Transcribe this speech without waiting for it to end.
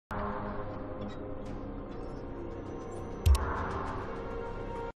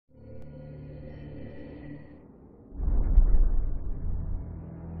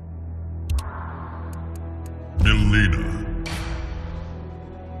Mileena.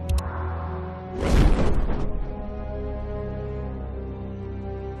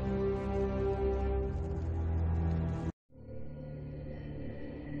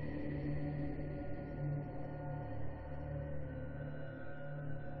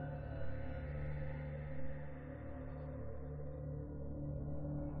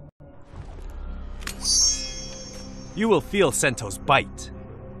 You will feel Sento's bite.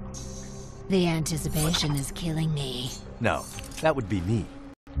 The anticipation is killing me. No, that would be me.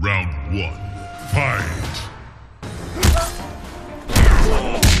 Round 1. Fight!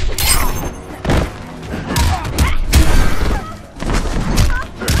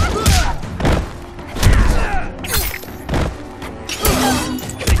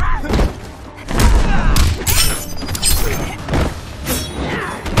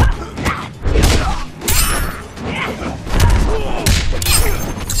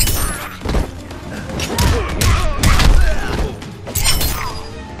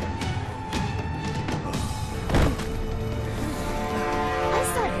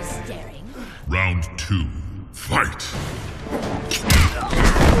 Round 2. Fight!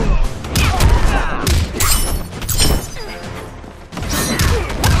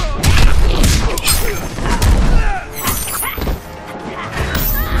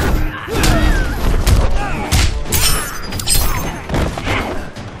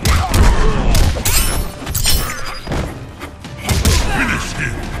 Finish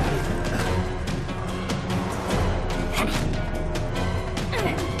him!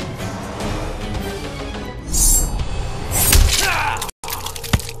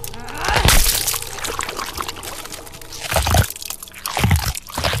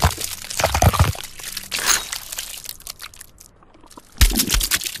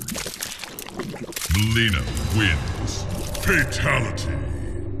 Mileena wins. Fatality.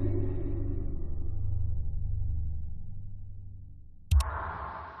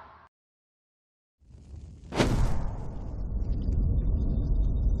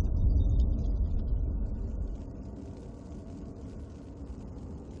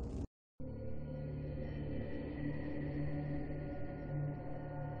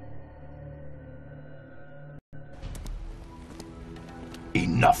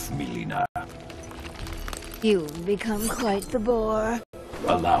 Enough, Mileena. You've become quite the bore.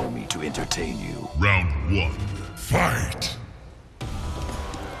 Allow me to entertain you. Round 1. Fight!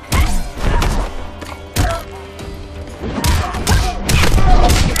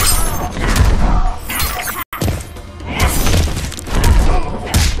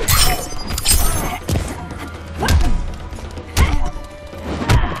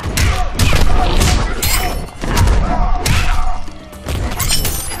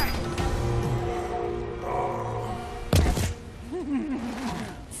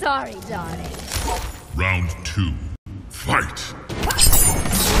 Sorry, darling. Round 2. Fight!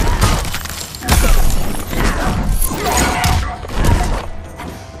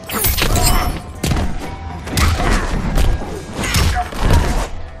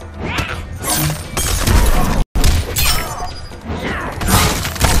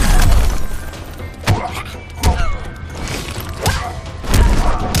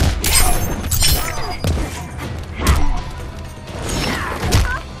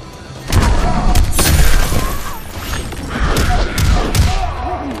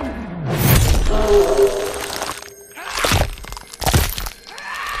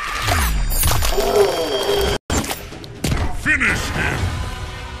 Finish him!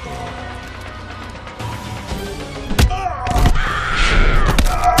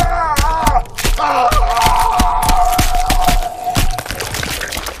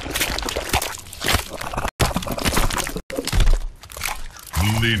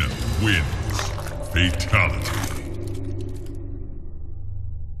 Mileena wins. Fatality.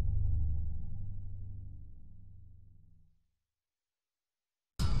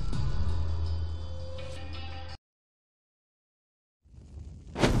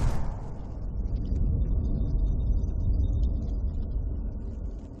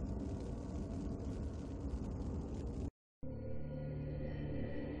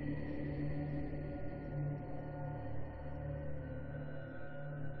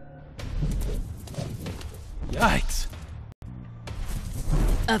 Yikes.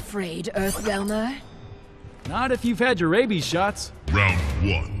 Afraid, Earthrealmer? Not if you've had your rabies shots. Round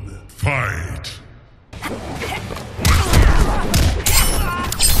 1. Fight!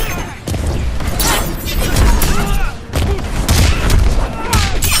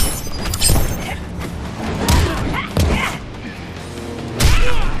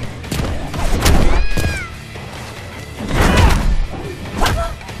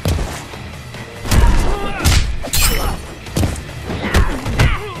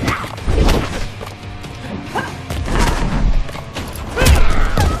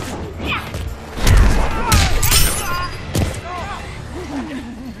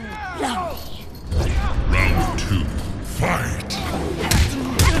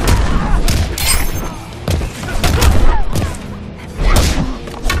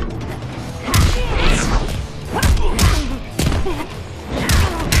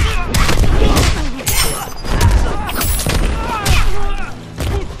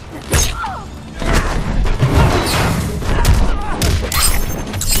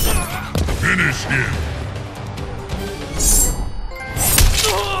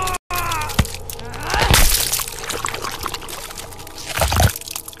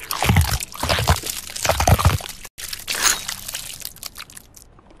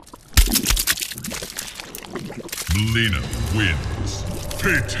 Mileena wins.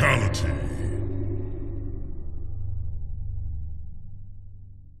 Fatality.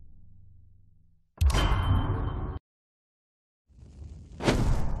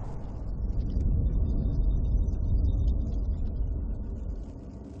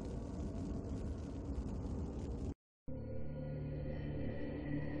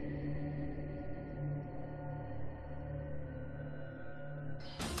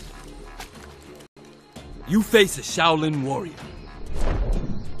 You face a Shaolin warrior.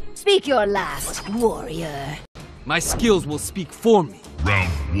 Speak your last, warrior. My skills will speak for me.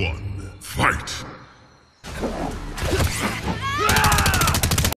 Round 1. Fight.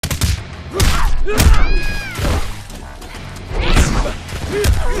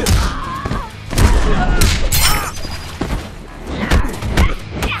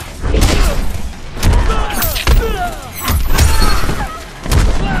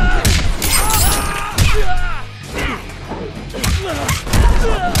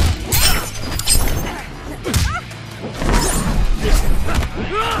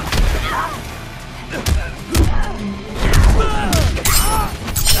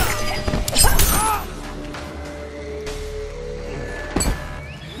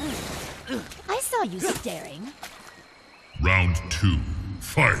 I saw you staring. Round 2.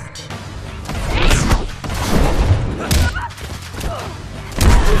 Fight.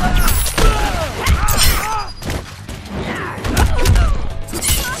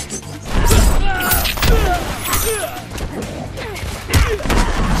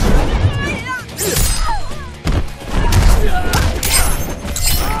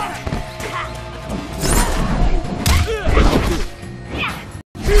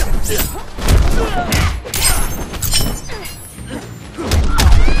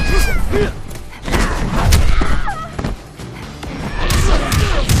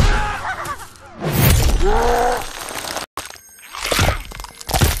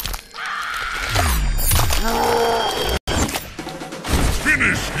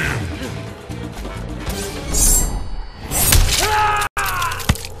 Finish him!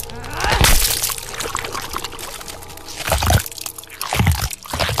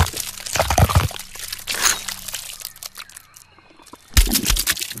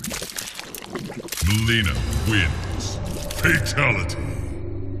 Mileena wins. Fatality.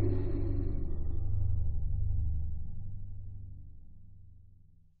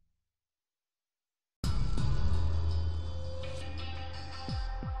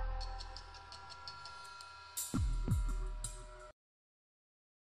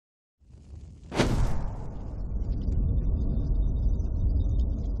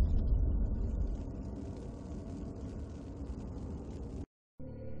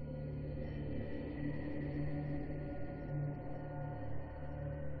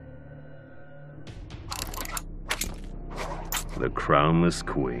 The crownless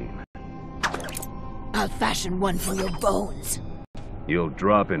queen. I'll fashion one from your bones. You'll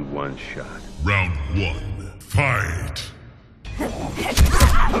drop in one shot. Round 1. Fight.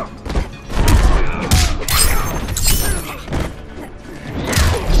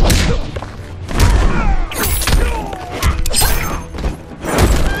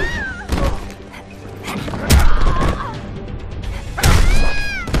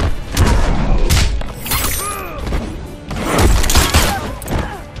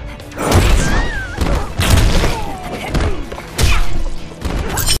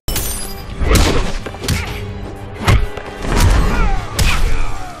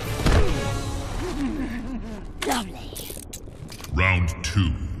 Lovely. Round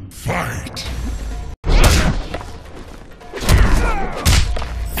 2. Fight.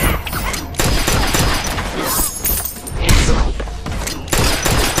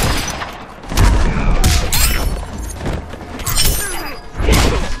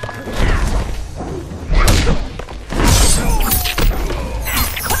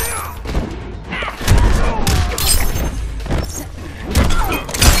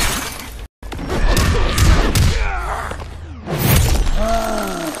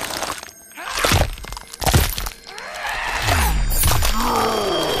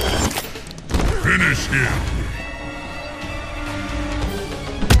 Finish him!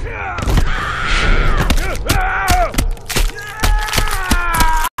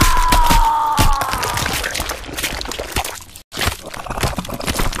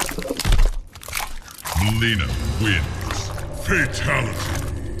 Mileena wins. Fatality.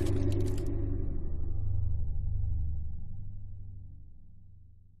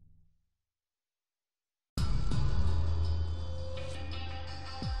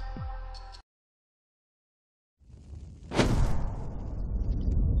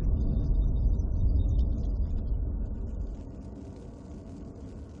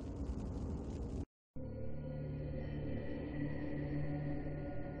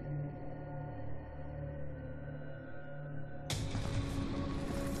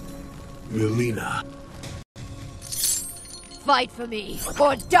 Mileena. Fight for me,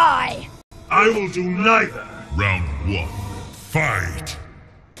 or die! I will do neither! Round 1. Fight!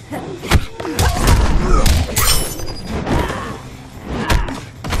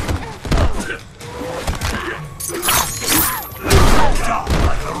 Die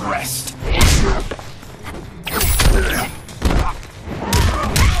like the rest.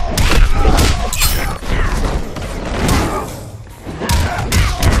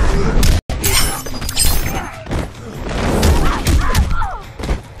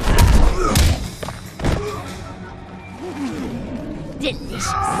 Delicious.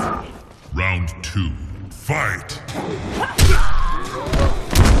 Round 2. Fight!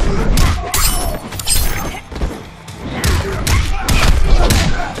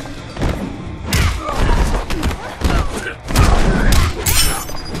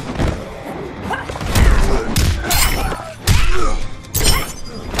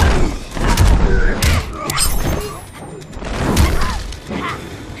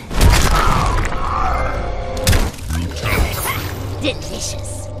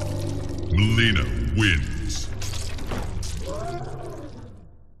 Delicious. Mileena wins.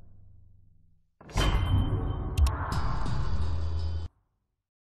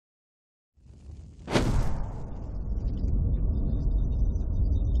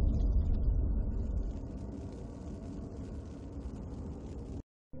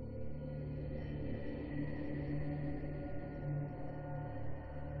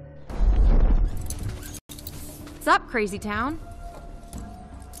 What's up, Crazy Town?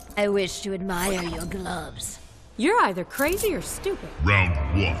 I wish to admire your gloves. You're either crazy or stupid.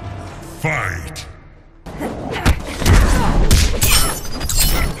 Round 1. Fight!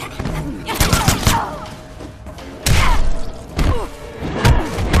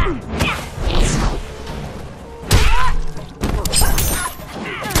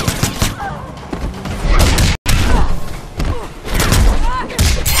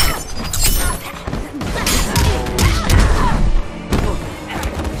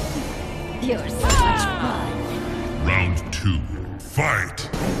 You're so much fun. Round 2. Fight!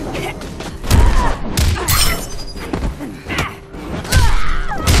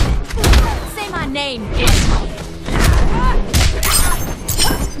 Say my name, bitch!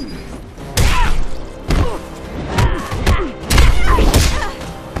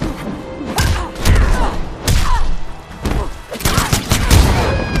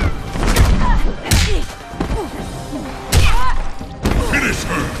 Finish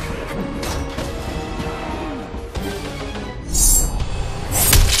her!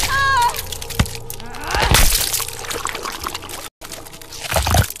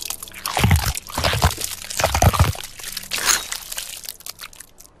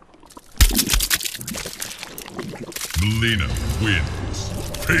 Mileena wins.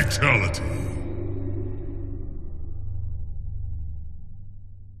 Fatality.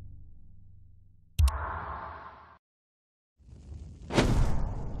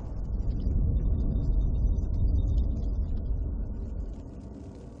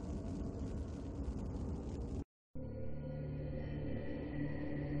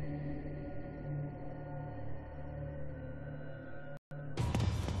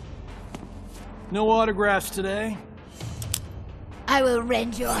 No autographs today. I will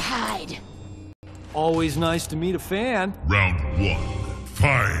rend your hide. Always nice to meet a fan. Round 1.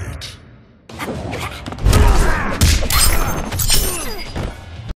 Fight!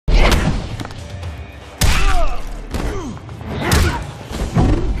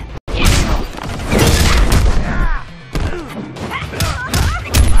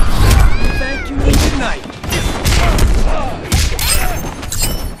 Thank you and good night.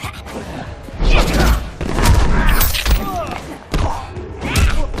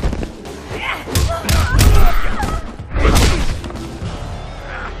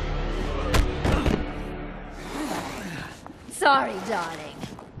 Sorry, darling.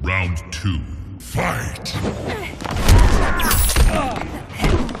 Round 2. Fight!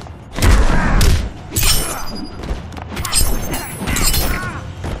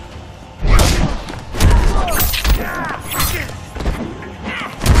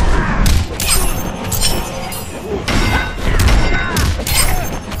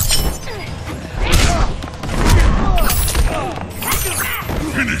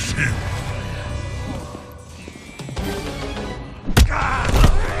 Finish him!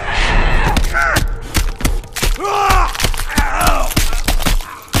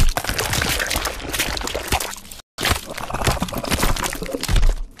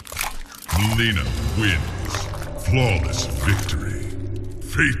 Mileena wins. Flawless victory.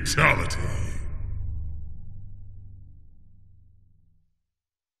 Fatality.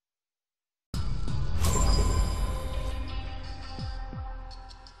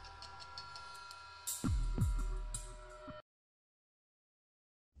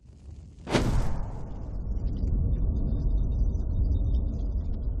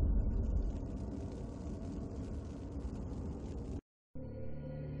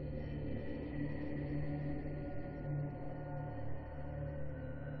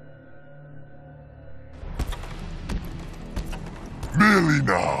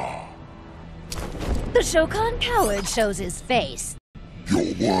 Mileena! The Shokan coward shows his face.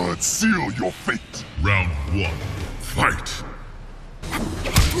 Your words seal your fate. Round 1. Fight!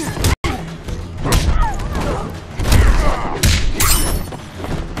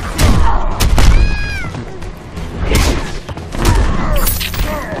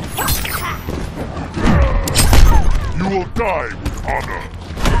 You will die with honor.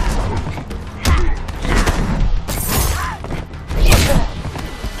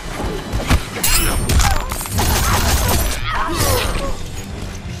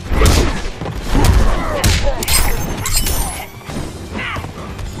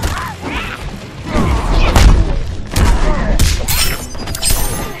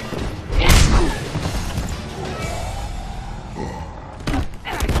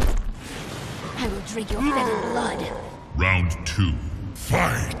 I will drink your fetid blood. Round 2.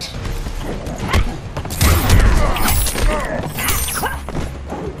 Fight!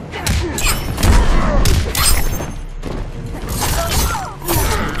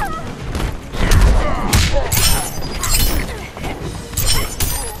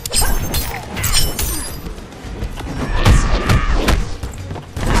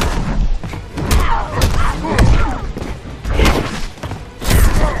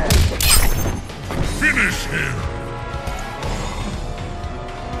 Finish him!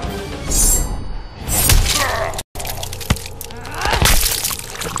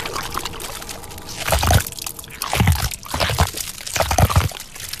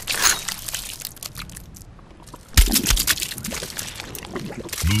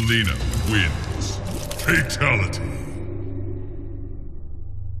 Mileena wins. Fatality.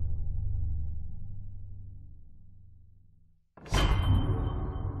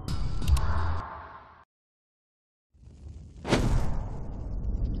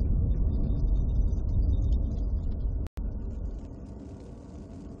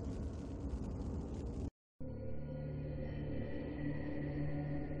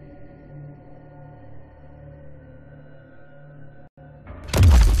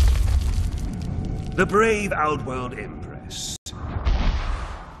 The brave Outworld Empress.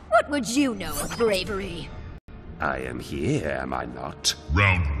 What would you know of bravery? I am here, am I not?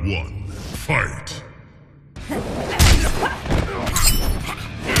 Round 1. Fight!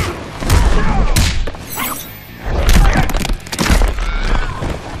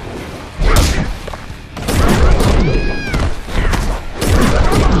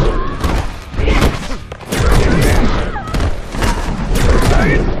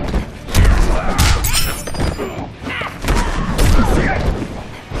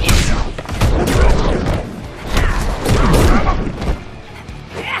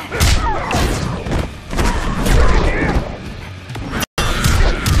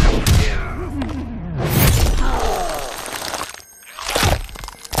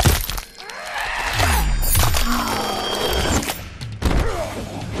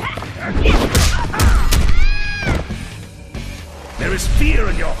 There is fear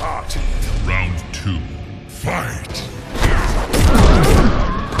in your heart. Round 2. Fight!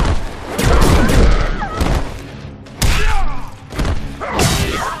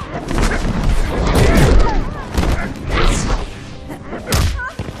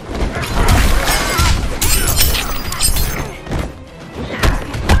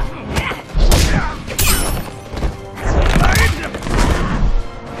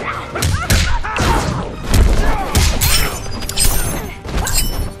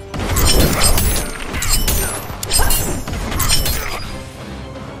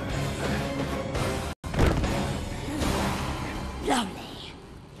 Lovely.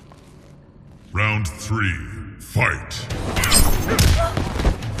 Round 3. Fight!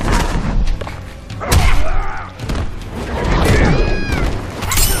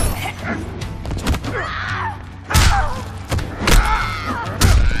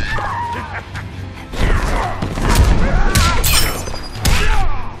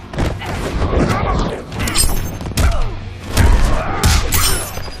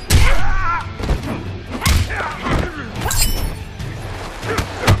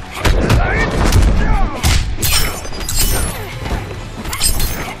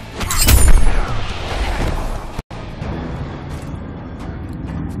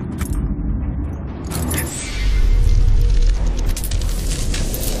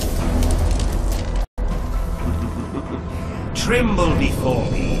 Tremble before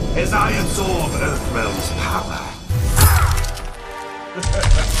me as I absorb Earthrealm's power.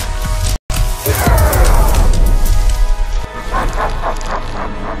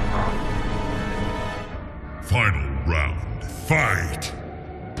 Final round. Fight!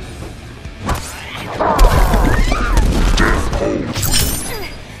 Death holds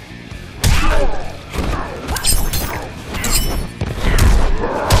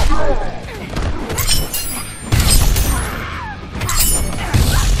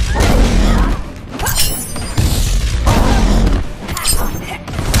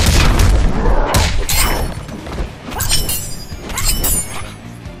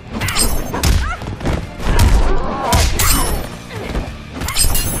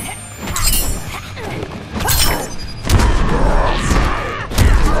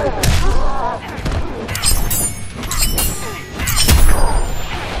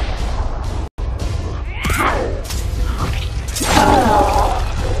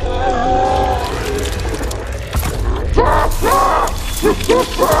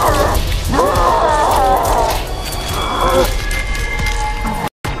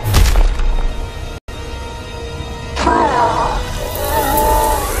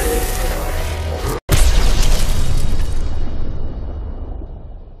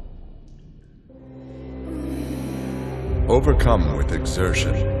Overcome with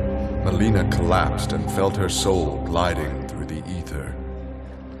exertion, Mileena collapsed and felt her soul gliding through the ether.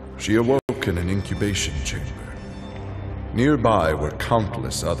 She awoke in an incubation chamber. Nearby were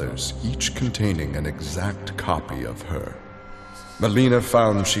countless others, each containing an exact copy of her. Mileena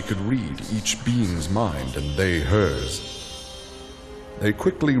found she could read each being's mind and they hers. They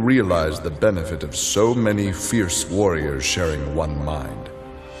quickly realized the benefit of so many fierce warriors sharing one mind.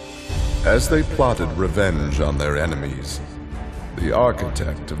 As they plotted revenge on their enemies, the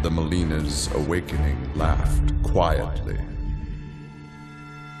architect of the Mileena's awakening laughed quietly.